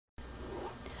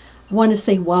I want to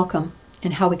say welcome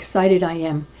and how excited I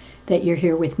am that you're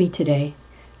here with me today,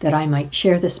 that I might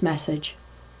share this message.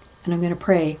 And I'm going to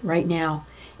pray right now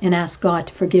and ask God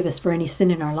to forgive us for any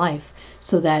sin in our life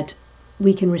so that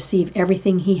we can receive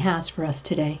everything He has for us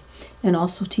today, and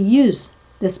also to use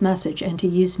this message and to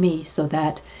use me so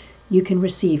that you can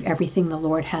receive everything the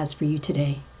Lord has for you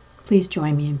today. Please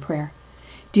join me in prayer.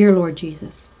 Dear Lord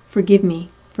Jesus, forgive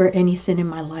me for any sin in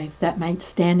my life that might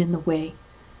stand in the way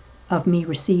of me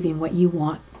receiving what you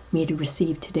want me to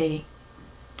receive today.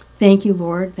 Thank you,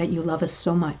 Lord, that you love us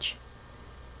so much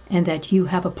and that you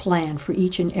have a plan for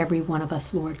each and every one of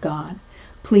us, Lord God.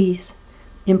 Please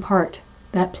impart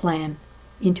that plan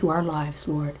into our lives,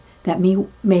 Lord, that we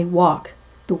may walk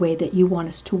the way that you want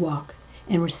us to walk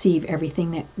and receive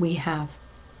everything that we have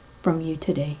from you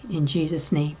today. In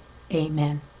Jesus' name,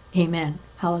 amen. Amen.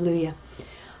 Hallelujah. I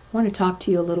want to talk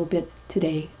to you a little bit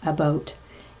today about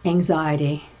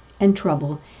anxiety and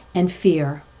trouble and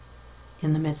fear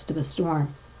in the midst of a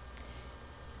storm.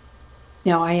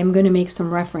 Now, I am going to make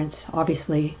some reference,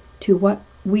 obviously, to what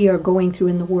we are going through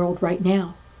in the world right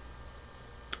now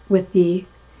with the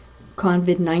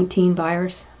COVID-19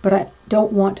 virus, but I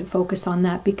don't want to focus on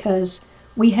that because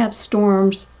we have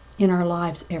storms in our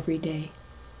lives every day,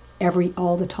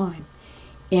 all the time.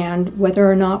 And whether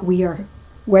or not we are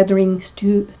weathering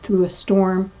through a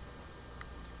storm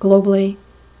globally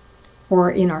or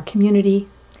in our community,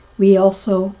 we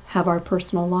also have our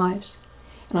personal lives.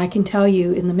 And I can tell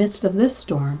you, in the midst of this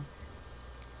storm,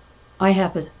 I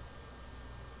have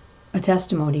a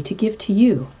testimony to give to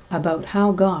you about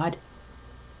how God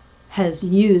has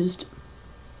used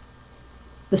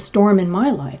the storm in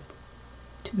my life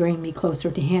to bring me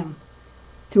closer to Him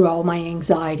through all my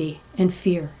anxiety and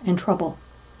fear and trouble.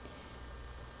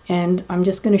 And I'm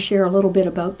just going to share a little bit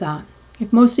about that.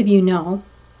 If most of you know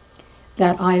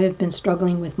that I have been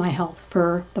struggling with my health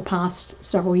for the past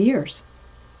several years.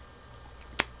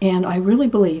 And I really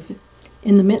believe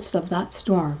in the midst of that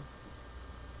storm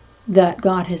that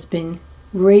God has been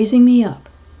raising me up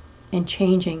and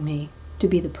changing me to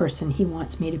be the person He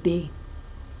wants me to be.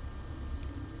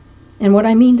 And what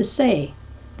I mean to say,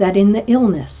 that in the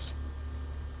illness,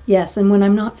 yes, and when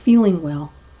I'm not feeling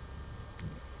well,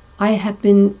 I have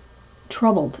been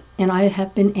troubled and I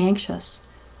have been anxious,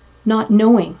 not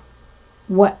knowing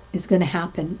what is going to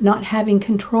happen, not having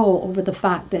control over the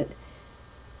fact that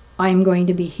I'm going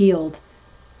to be healed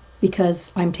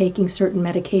because I'm taking certain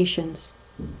medications,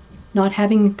 not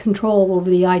having control over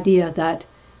the idea that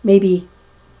maybe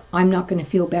I'm not going to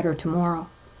feel better tomorrow.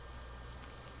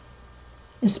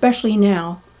 Especially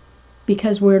now,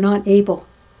 because we're not able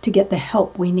to get the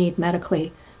help we need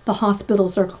medically. The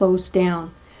hospitals are closed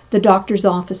down. The doctor's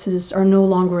offices are no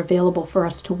longer available for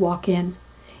us to walk in.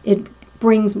 It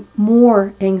brings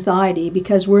more anxiety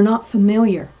because we're not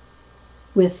familiar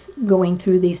with going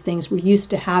through these things. We're used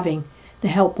to having the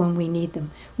help when we need them.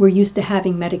 We're used to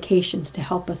having medications to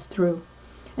help us through.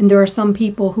 And there are some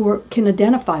people who can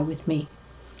identify with me,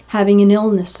 having an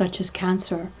illness such as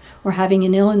cancer, or having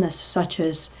an illness such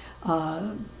as,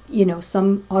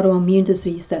 some autoimmune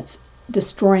disease that's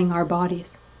destroying our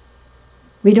bodies.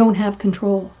 We don't have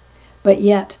control, but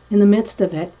yet, in the midst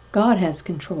of it, God has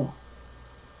control.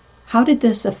 How did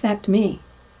this affect me?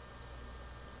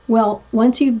 Well,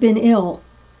 once you've been ill,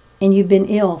 and you've been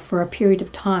ill for a period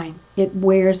of time, it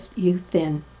wears you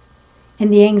thin.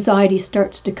 And the anxiety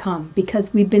starts to come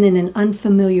because we've been in an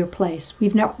unfamiliar place.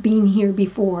 We've not been here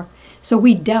before. So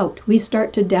we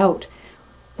start to doubt,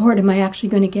 Lord, am I actually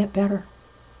going to get better?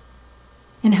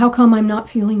 And how come I'm not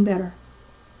feeling better?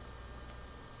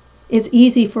 It's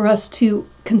easy for us to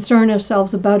concern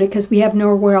ourselves about it because we have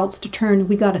nowhere else to turn.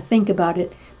 We got to think about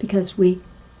it because we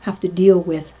have to deal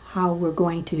with how we're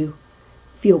going to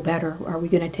feel better. Are we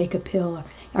going to take a pill?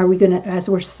 Are we going to, as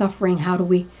we're suffering, how do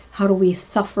we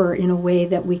suffer in a way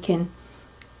that we can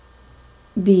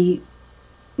be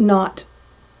not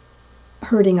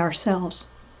hurting ourselves?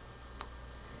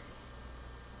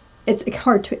 It's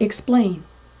hard to explain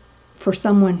for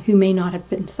someone who may not have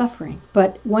been suffering.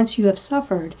 But once you have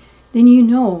suffered, then you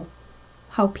know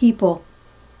how people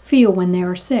feel when they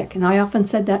are sick. And I often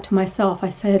said that to myself. I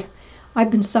said,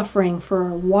 I've been suffering for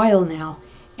a while now,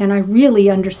 and I really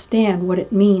understand what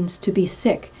it means to be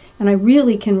sick. And I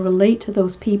really can relate to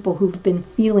those people who've been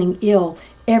feeling ill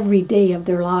every day of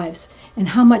their lives, and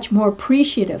how much more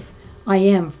appreciative I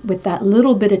am with that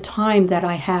little bit of time that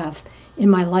I have in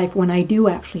my life when I do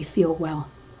actually feel well.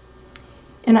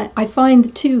 And I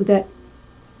find too that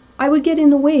I would get in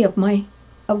the way of my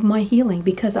healing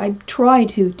because I try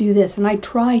to do this and I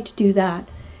try to do that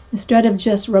instead of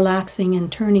just relaxing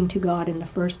and turning to God in the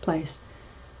first place.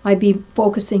 I'd be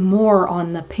focusing more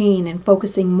on the pain and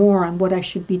focusing more on what I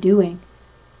should be doing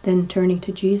than turning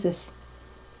to Jesus.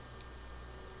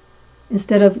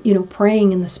 Instead of,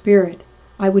 praying in the Spirit,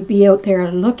 I would be out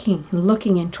there looking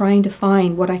and trying to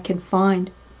find what I can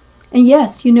find. And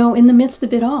yes, in the midst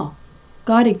of it all,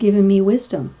 God had given me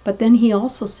wisdom. But then he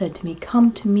also said to me,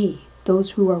 come to me,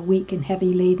 those who are weak and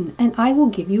heavy laden, and I will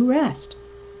give you rest.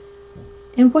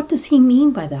 And what does he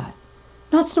mean by that?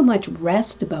 Not so much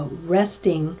rest about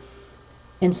resting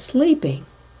and sleeping,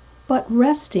 but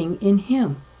resting in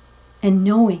him and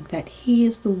knowing that he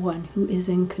is the one who is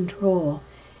in control,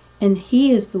 and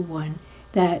he is the one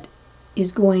that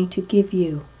is going to give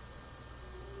you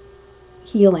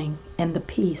healing and the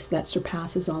peace that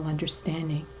surpasses all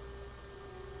understanding.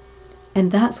 And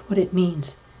that's what it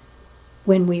means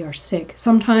when we are sick.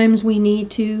 Sometimes we need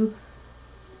to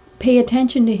pay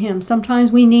attention to him.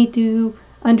 Sometimes we need to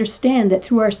understand that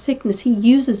through our sickness, he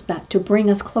uses that to bring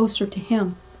us closer to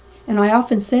him. And I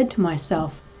often said to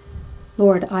myself,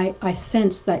 Lord, I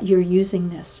sense that you're using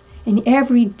this. And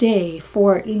every day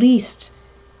for at least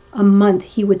a month,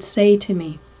 he would say to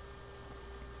me,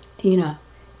 Tina,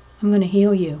 I'm going to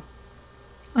heal you.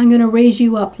 I'm going to raise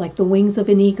you up like the wings of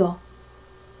an eagle.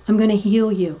 I'm going to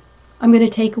heal you. I'm going to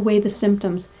take away the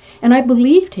symptoms. And I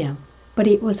believed him, but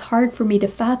it was hard for me to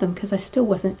fathom because I still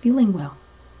wasn't feeling well.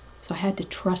 So I had to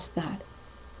trust that.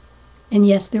 And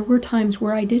yes, there were times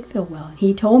where I did feel well.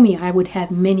 He told me I would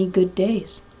have many good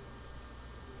days.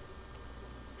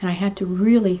 And I had to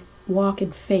really walk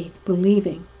in faith,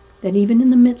 believing that even in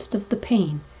the midst of the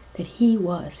pain, that he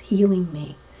was healing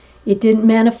me. It didn't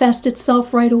manifest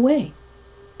itself right away.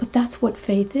 But that's what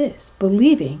faith is,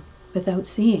 believing without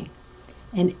seeing.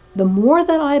 And the more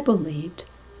that I believed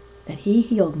that he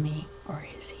healed me, or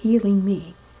is healing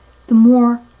me, the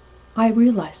more I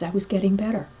realized I was getting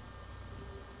better.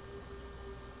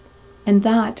 And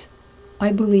that,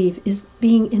 I believe, is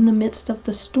being in the midst of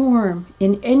the storm,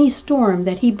 in any storm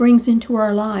that he brings into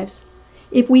our lives.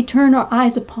 If we turn our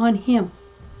eyes upon him,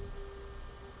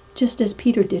 just as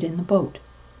Peter did in the boat,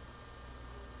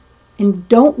 and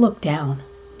don't look down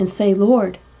and say,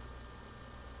 Lord,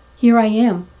 here I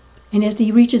am. And as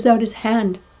he reaches out his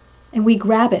hand and we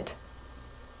grab it,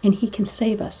 and he can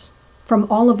save us from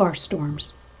all of our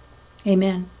storms.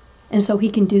 Amen. And so he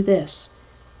can do this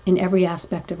in every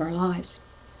aspect of our lives.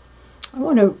 I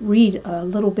want to read a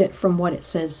little bit from what it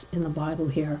says in the Bible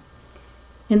here,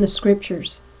 in the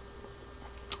scriptures.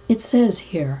 It says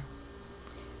here,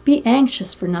 be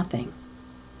anxious for nothing.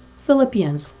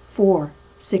 Philippians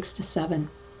 4:6-7.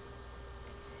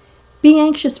 Be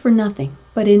anxious for nothing,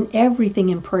 but in everything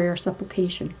in prayer,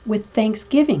 supplication, with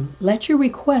thanksgiving, let your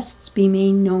requests be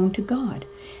made known to God.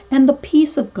 And the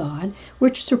peace of God,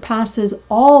 which surpasses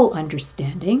all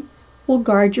understanding, will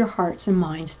guard your hearts and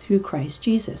minds through Christ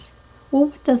Jesus. Well,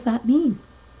 what does that mean?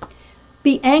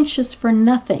 Be anxious for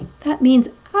nothing. That means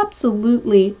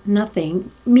absolutely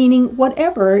nothing, meaning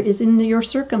whatever is in your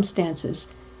circumstances.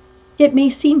 It may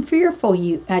seem fearful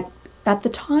at the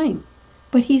time,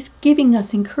 but he's giving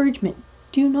us encouragement.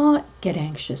 Do not get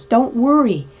anxious. Don't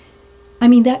worry. I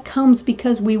mean, that comes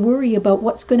because we worry about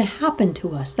what's going to happen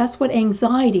to us. That's what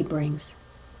anxiety brings.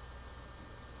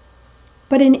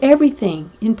 But in everything,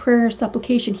 in prayer and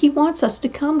supplication, he wants us to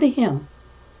come to him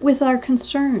with our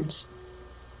concerns.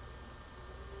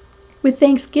 With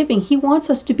thanksgiving, he wants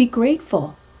us to be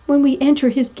grateful. When we enter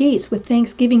his gates with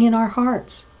thanksgiving in our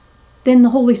hearts, then the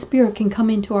Holy Spirit can come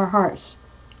into our hearts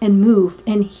and move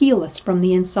and heal us from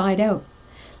the inside out.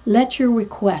 Let your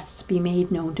requests be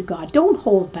made known to God. Don't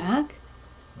hold back.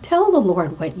 Tell the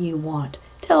Lord what you want.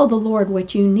 Tell the Lord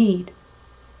what you need.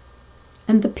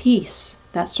 And the peace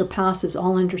that surpasses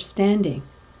all understanding.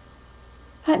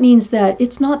 That means that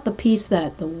it's not the peace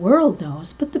that the world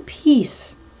knows, but the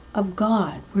peace of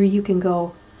God, where you can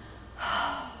go,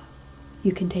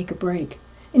 you can take a break.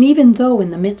 And even though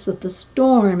in the midst of the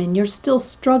storm and you're still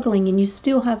struggling and you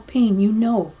still have pain, you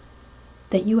know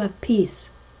that you have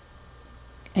peace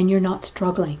and you're not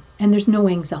struggling and there's no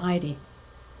anxiety.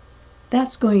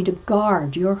 That's going to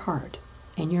guard your heart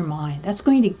and your mind. That's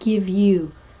going to give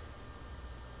you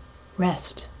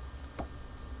rest.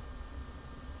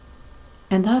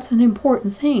 And that's an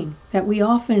important thing that we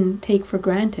often take for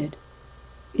granted,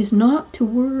 is not to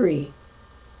worry.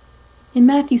 In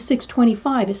Matthew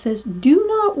 6:25, it says, do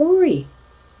not worry.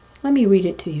 Let me read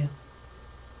it to you.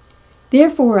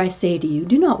 Therefore I say to you,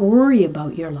 do not worry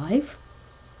about your life,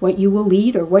 what you will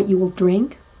eat or what you will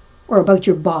drink, or about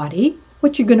your body,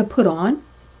 what you're going to put on.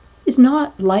 Is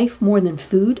not life more than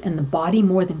food and the body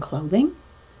more than clothing?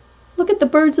 Look at the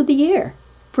birds of the air.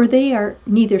 For they are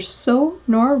neither sow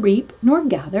nor reap nor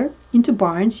gather into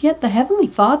barns, yet the heavenly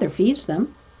Father feeds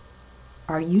them.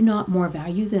 Are you not more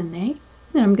value than they?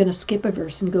 And I'm going to skip a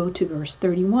verse and go to verse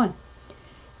 31.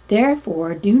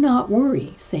 Therefore do not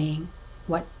worry, saying,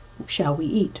 what shall we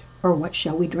eat? Or what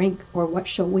shall we drink? Or what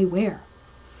shall we wear?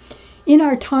 In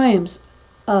our times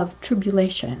of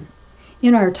tribulation,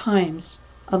 in our times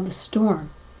of the storm,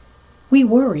 we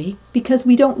worry because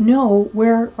we don't know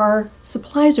where our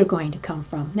supplies are going to come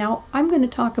from. Now, I'm going to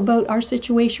talk about our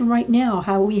situation right now,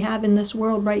 how we have in this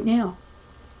world right now.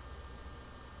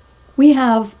 We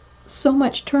have so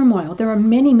much turmoil. There are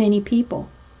many, many people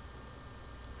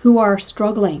who are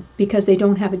struggling because they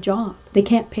don't have a job. They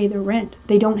can't pay their rent.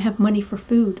 They don't have money for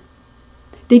food.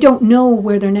 They don't know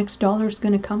where their next dollar is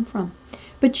going to come from.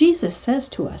 But Jesus says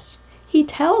to us, he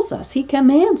tells us, he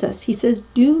commands us, he says,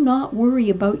 do not worry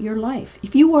about your life.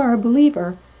 If you are a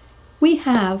believer, we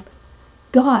have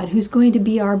God who's going to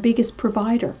be our biggest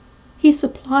provider. He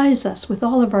supplies us with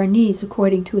all of our needs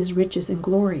according to his riches and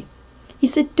glory. He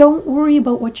said, don't worry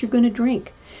about what you're going to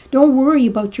drink. Don't worry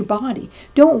about your body.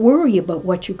 Don't worry about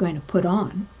what you're going to put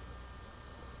on.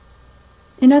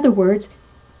 In other words,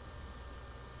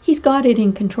 he's got it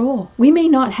in control. We may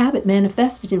not have it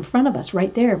manifested in front of us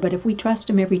right there, but if we trust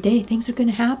him every day, things are going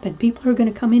to happen. People are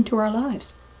going to come into our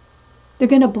lives. They're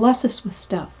going to bless us with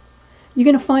stuff. You're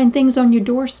going to find things on your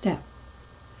doorstep.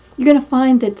 You're going to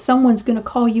find that someone's going to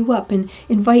call you up and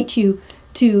invite you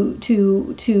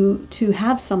to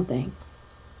have something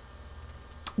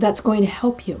that's going to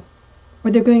help you. Or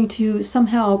they're going to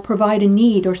somehow provide a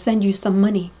need or send you some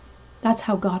money. That's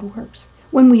how God works,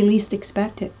 when we least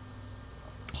expect it.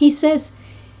 He says,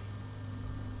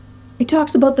 he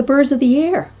talks about the birds of the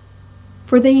air.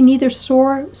 For they neither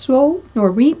sow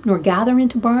nor reap nor gather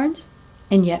into barns,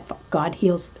 and yet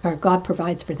God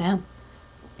provides for them.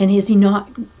 And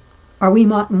are we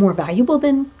not more valuable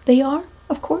than they are?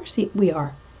 Of course we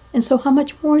are. And so how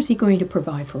much more is he going to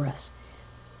provide for us?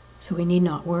 So we need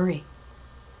not worry.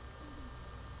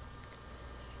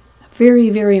 Very,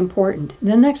 very important.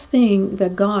 The next thing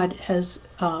that God has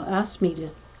asked me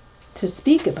to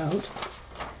speak about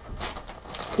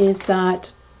is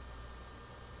that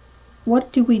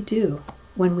what do we do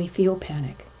when we feel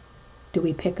panic? Do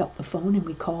we pick up the phone and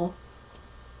we call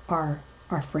our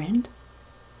friend?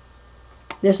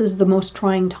 This is the most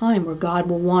trying time where God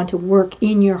will want to work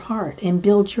in your heart and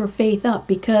build your faith up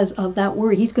because of that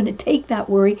worry. He's going to take that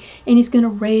worry and he's going to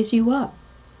raise you up.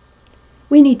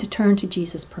 We need to turn to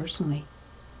Jesus personally,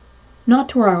 not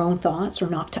to our own thoughts or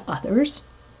not to others.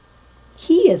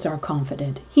 He is our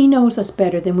confidant. He knows us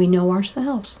better than we know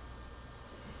ourselves.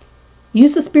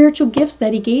 Use the spiritual gifts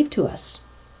that he gave to us.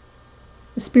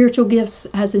 The spiritual gifts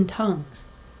as in tongues.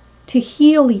 To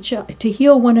heal to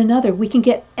heal one another. We can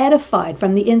get edified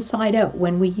from the inside out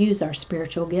when we use our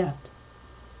spiritual gift.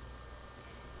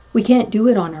 We can't do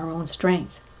it on our own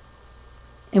strength.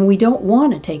 And we don't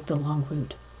want to take the long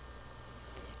route.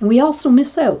 And we also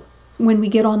miss out when we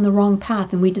get on the wrong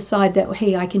path and we decide that,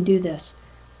 hey, I can do this.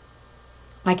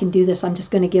 I can do this. I'm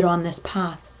just going to get on this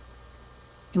path.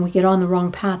 And we get on the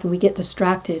wrong path and we get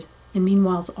distracted. And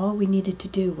meanwhile, all we needed to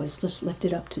do was just lift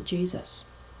it up to Jesus.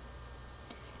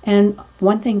 And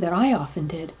one thing that I often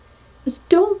did is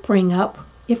don't bring up,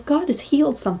 if God has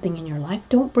healed something in your life,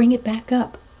 don't bring it back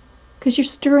up. Because you're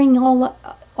stirring all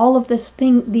of this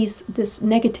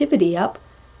negativity up,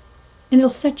 and it'll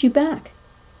set you back.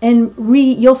 And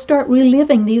you'll start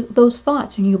reliving those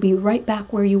thoughts, and you'll be right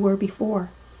back where you were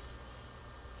before.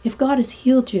 If God has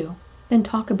healed you, then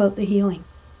talk about the healing.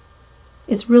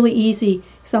 It's really easy.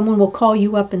 Someone will call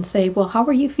you up and say, well, how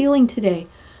are you feeling today?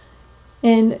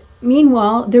 And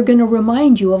meanwhile, they're going to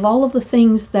remind you of all of the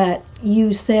things that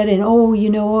you said, and oh,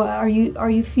 are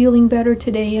you feeling better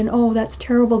today? And oh, that's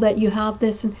terrible that you have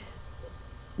this. And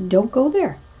don't go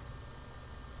there.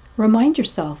 Remind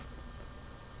yourself,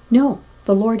 no,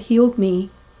 the Lord healed me,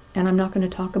 and I'm not going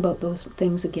to talk about those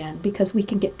things again, because we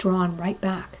can get drawn right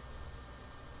back.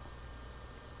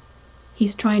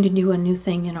 He's trying to do a new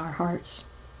thing in our hearts.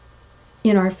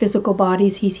 In our physical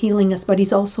bodies, he's healing us, but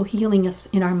he's also healing us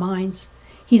in our minds.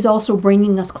 He's also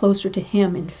bringing us closer to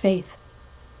him in faith.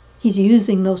 He's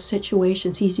using those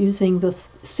situations. He's using this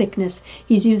sickness.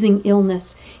 He's using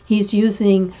illness. He's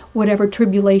using whatever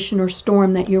tribulation or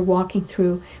storm that you're walking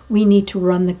through. We need to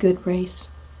run the good race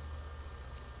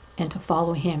and to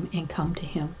follow him and come to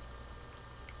him.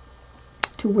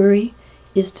 To worry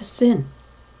is to sin.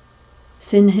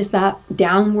 Sin is that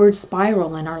downward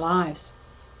spiral in our lives.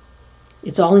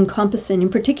 It's all encompassing,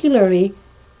 and particularly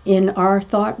in our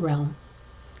thought realm.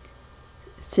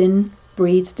 Sin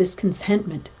breeds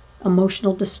discontentment,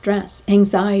 emotional distress,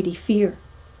 anxiety, fear.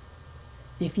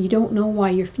 If you don't know why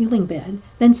you're feeling bad,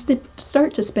 then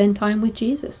start to spend time with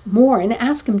Jesus more and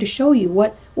ask him to show you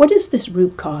what is this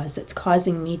root cause that's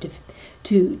causing me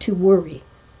to worry.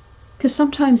 Because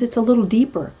sometimes it's a little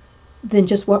deeper than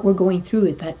just what we're going through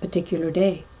at that particular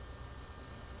day.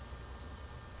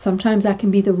 Sometimes that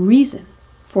can be the reason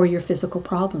for your physical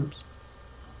problems.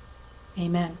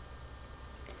 Amen.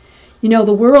 You know,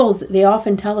 the world, they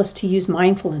often tell us to use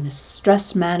mindfulness,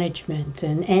 stress management,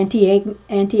 and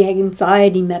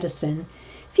anti-anxiety medicine,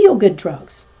 feel-good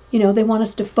drugs. You know, they want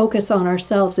us to focus on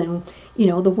ourselves, and, you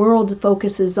know, the world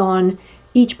focuses on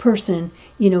each person,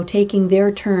 you know, taking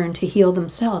their turn to heal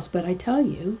themselves. But I tell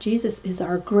you, Jesus is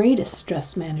our greatest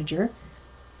stress manager.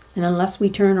 And unless we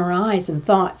turn our eyes and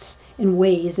thoughts and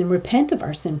ways and repent of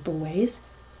our sinful ways,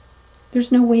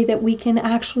 there's no way that we can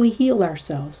actually heal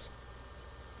ourselves.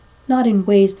 Not in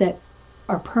ways that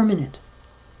are permanent.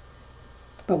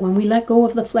 But when we let go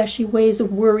of the fleshy ways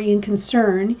of worry and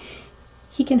concern,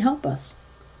 he can help us.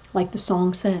 Like the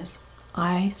song says,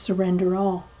 I surrender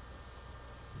all.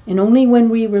 And only when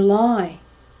we rely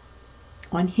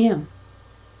on him,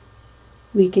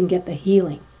 we can get the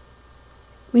healing.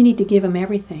 We need to give him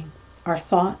everything. Our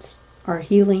thoughts, our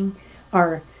healing,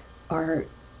 our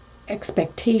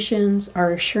expectations,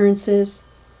 our assurances.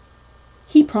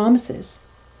 He promises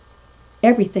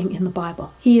everything in the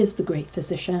Bible. He is the great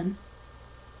physician.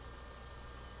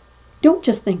 Don't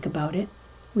just think about it.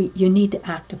 You need to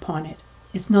act upon it.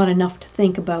 It's not enough to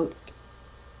think about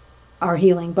our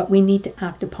healing, but we need to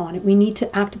act upon it. We need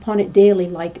to act upon it daily,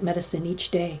 like medicine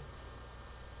each day.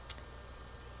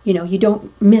 You know, you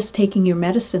don't miss taking your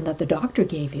medicine that the doctor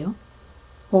gave you.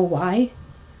 Well, why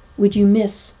would you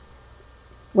miss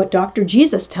what Dr.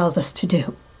 Jesus tells us to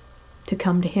do? To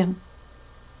come to him.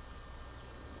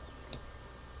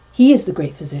 He is the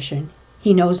great physician.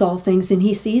 He knows all things and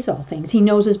he sees all things. He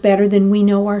knows us better than we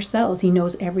know ourselves. He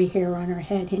knows every hair on our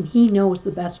head, and he knows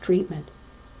the best treatment.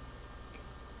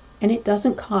 And it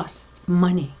doesn't cost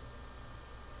money,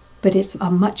 but it's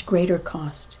a much greater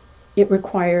cost. It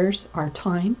requires our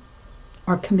time,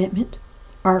 our commitment,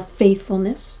 our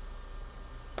faithfulness,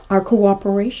 our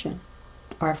cooperation,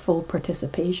 our full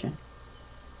participation.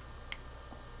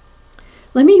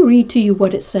 Let me read to you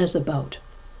what it says about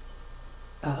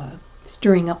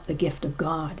stirring up the gift of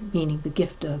God, meaning the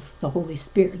gift of the Holy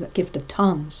Spirit, the gift of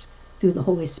tongues through the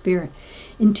Holy Spirit.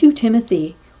 In 2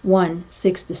 Timothy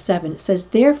 1:6-7, it says,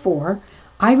 Therefore,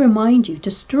 I remind you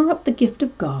to stir up the gift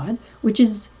of God, which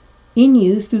is in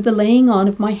you through the laying on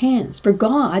of my hands. For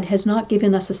God has not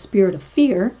given us a spirit of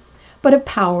fear, but of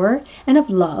power and of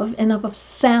love and of a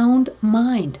sound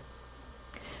mind.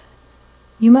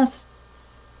 You must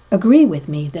agree with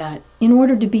me that in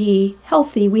order to be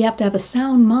healthy, we have to have a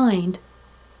sound mind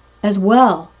as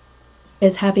well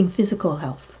as having physical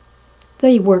health.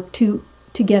 They work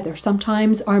together.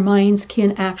 Sometimes our minds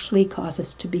can actually cause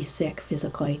us to be sick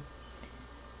physically.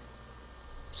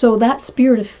 So that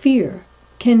spirit of fear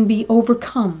can be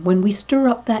overcome when we stir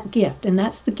up that gift, and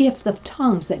that's the gift of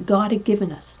tongues that God had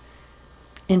given us,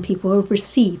 and people have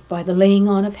received by the laying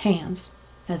on of hands,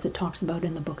 as it talks about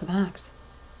in the book of Acts.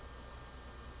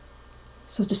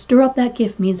 So to stir up that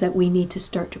gift means that we need to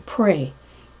start to pray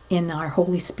in our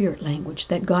Holy Spirit language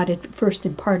that God had first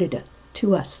imparted it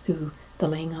to us through the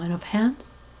laying on of hands.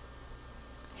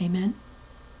 Amen.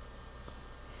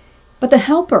 But the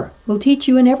Helper will teach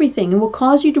you in everything and will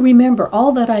cause you to remember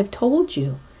all that I've told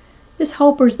you. This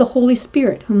Helper is the Holy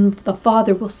Spirit, whom the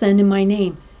Father will send in my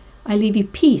name. I leave you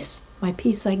peace. My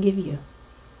peace I give you.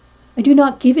 I do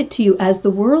not give it to you as the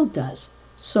world does.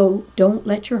 So don't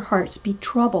let your hearts be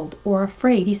troubled or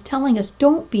afraid. He's telling us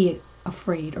don't be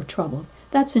afraid or troubled.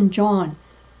 That's in John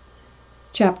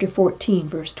chapter 14,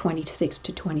 verse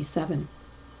 26-27.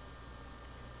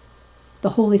 The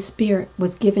Holy Spirit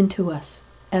was given to us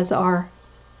as our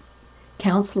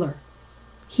counselor.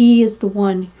 He is the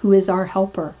one who is our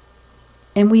helper.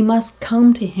 And we must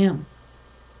come to him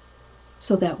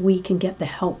so that we can get the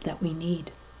help that we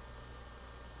need.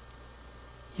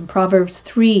 In Proverbs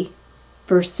 3,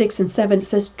 verse 6 and 7, it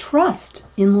says, Trust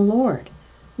in the Lord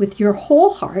with your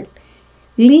whole heart.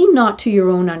 Lean not to your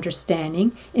own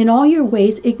understanding. In all your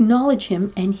ways acknowledge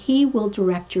him, and he will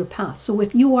direct your path. So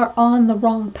if you are on the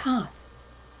wrong path,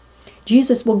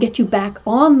 Jesus will get you back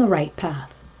on the right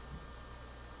path.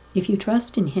 If you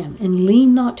trust in him and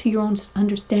lean not to your own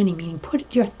understanding, meaning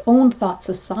put your own thoughts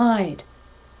aside.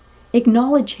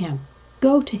 Acknowledge him.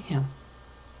 Go to him.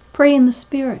 Pray in the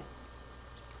Spirit.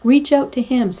 Reach out to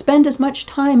him. Spend as much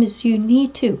time as you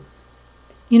need to.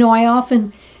 You know, I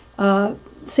often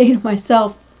say to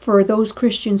myself, for those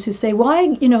Christians who say, well, I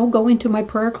go into my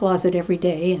prayer closet every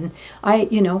day, and I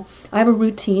have a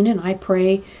routine, and I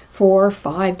pray for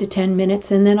 5 to 10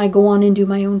 minutes, and then I go on and do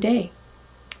my own day.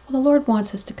 Well, the Lord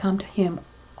wants us to come to Him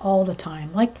all the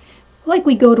time, like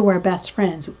we go to our best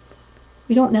friends.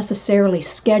 We don't necessarily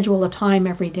schedule a time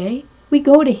every day. We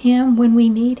go to Him when we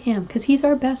need Him, because He's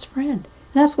our best friend.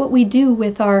 That's what we do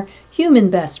with our human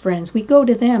best friends. We go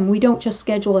to them. We don't just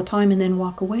schedule a time and then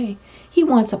walk away. He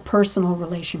wants a personal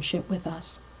relationship with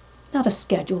us, not a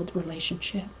scheduled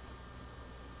relationship.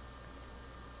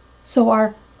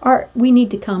 So we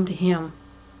need to come to Him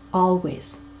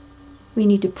always. We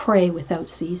need to pray without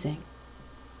ceasing.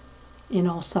 In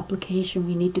all supplication,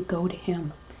 we need to go to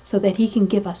Him so that He can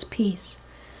give us peace,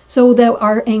 so that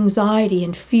our anxiety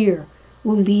and fear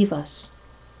will leave us,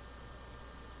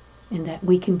 and that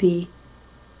we can be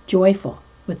joyful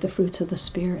with the fruits of the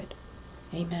Spirit.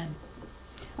 Amen.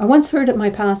 I once heard my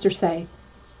pastor say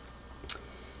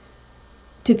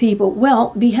to people,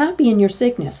 well, be happy in your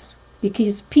sickness,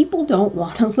 because people don't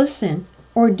want to listen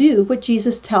or do what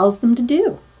Jesus tells them to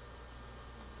do.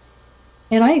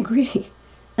 And I agree.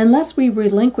 Unless we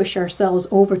relinquish ourselves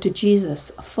over to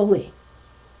Jesus fully,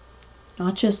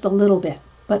 not just a little bit,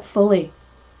 but fully.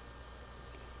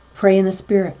 Pray in the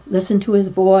Spirit. Listen to His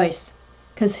voice,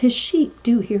 because His sheep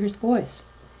do hear His voice.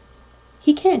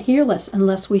 He can't hear us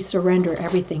unless we surrender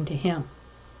everything to Him.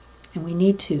 And we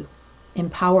need to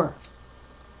empower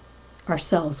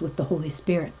ourselves with the Holy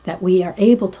Spirit, that we are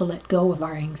able to let go of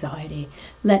our anxiety,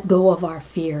 let go of our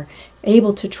fear,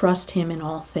 able to trust Him in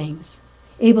all things,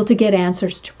 able to get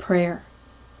answers to prayer.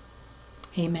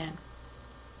 Amen.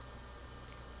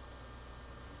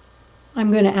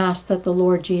 I'm going to ask that the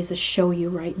Lord Jesus show you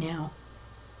right now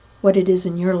what it is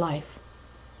in your life,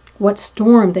 what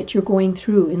storm that you're going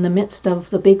through in the midst of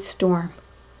the big storm,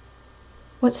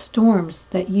 what storms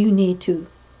that you need to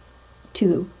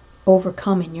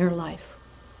overcome in your life,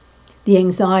 the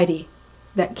anxiety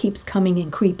that keeps coming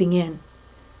and creeping in.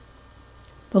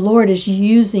 The Lord is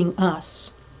using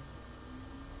us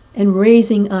and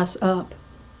raising us up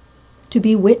to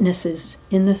be witnesses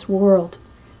in this world,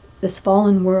 this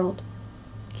fallen world.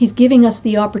 He's giving us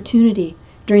the opportunity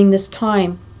during this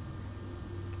time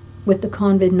with the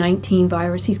COVID-19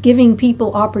 virus. He's giving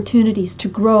people opportunities to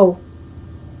grow,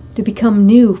 to become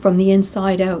new from the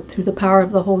inside out through the power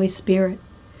of the Holy Spirit,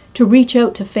 to reach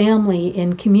out to family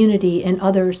and community and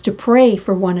others, to pray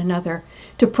for one another,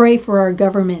 to pray for our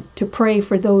government, to pray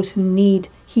for those who need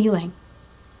healing.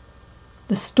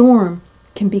 The storm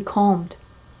can be calmed.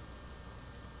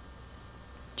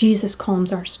 Jesus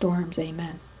calms our storms.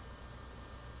 Amen.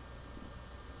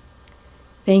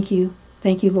 Thank you,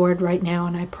 Lord, right now,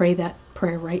 and I pray that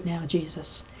prayer right now,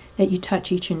 Jesus, that you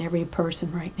touch each and every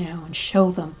person right now and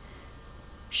show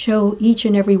each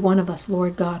and every one of us,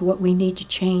 Lord God, what we need to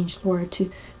change, Lord,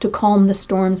 to calm the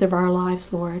storms of our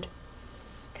lives, Lord.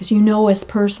 Because you know us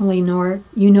personally, Lord.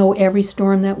 You know every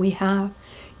storm that we have.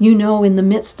 You know in the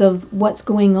midst of what's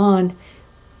going on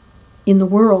in the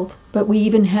world, but we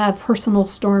even have personal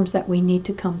storms that we need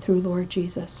to come through, Lord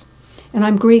Jesus. And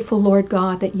I'm grateful, Lord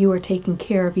God, that you are taking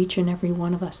care of each and every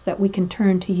one of us, that we can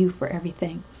turn to you for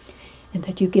everything, and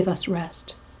that you give us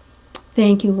rest.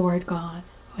 Thank you, Lord God,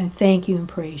 and thank you and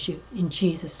praise you. In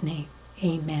Jesus' name,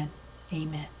 amen.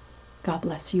 Amen. God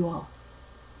bless you all.